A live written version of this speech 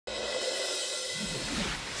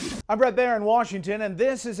I'm Brett Baer in Washington, and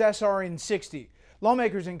this is SR in 60.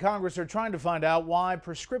 Lawmakers in Congress are trying to find out why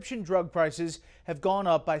prescription drug prices have gone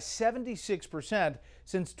up by 76%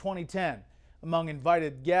 since 2010. Among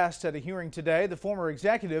invited guests at a hearing today, the former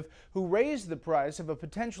executive who raised the price of a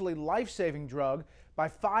potentially life-saving drug by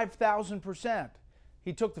 5,000%.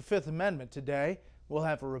 He took the Fifth Amendment today. We'll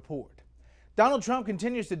have a report. Donald Trump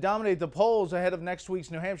continues to dominate the polls ahead of next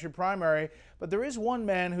week's New Hampshire primary, but there is one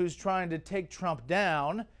man who's trying to take Trump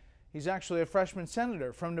down. He's actually a freshman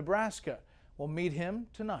senator from Nebraska. We'll meet him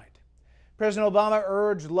tonight. President Obama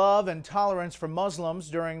urged love and tolerance for Muslims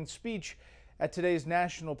during a speech at today's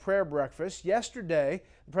National Prayer Breakfast. Yesterday,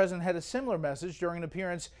 the president had a similar message during an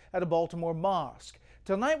appearance at a Baltimore mosque.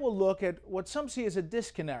 Tonight, we'll look at what some see as a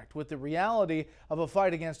disconnect with the reality of a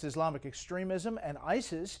fight against Islamic extremism and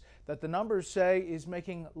ISIS that the numbers say is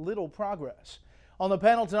making little progress. On the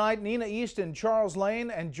panel tonight, Nina Easton, Charles Lane,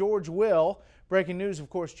 and George Will. Breaking news, of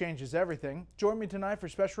course, changes everything. Join me tonight for a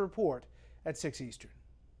special report at 6 Eastern.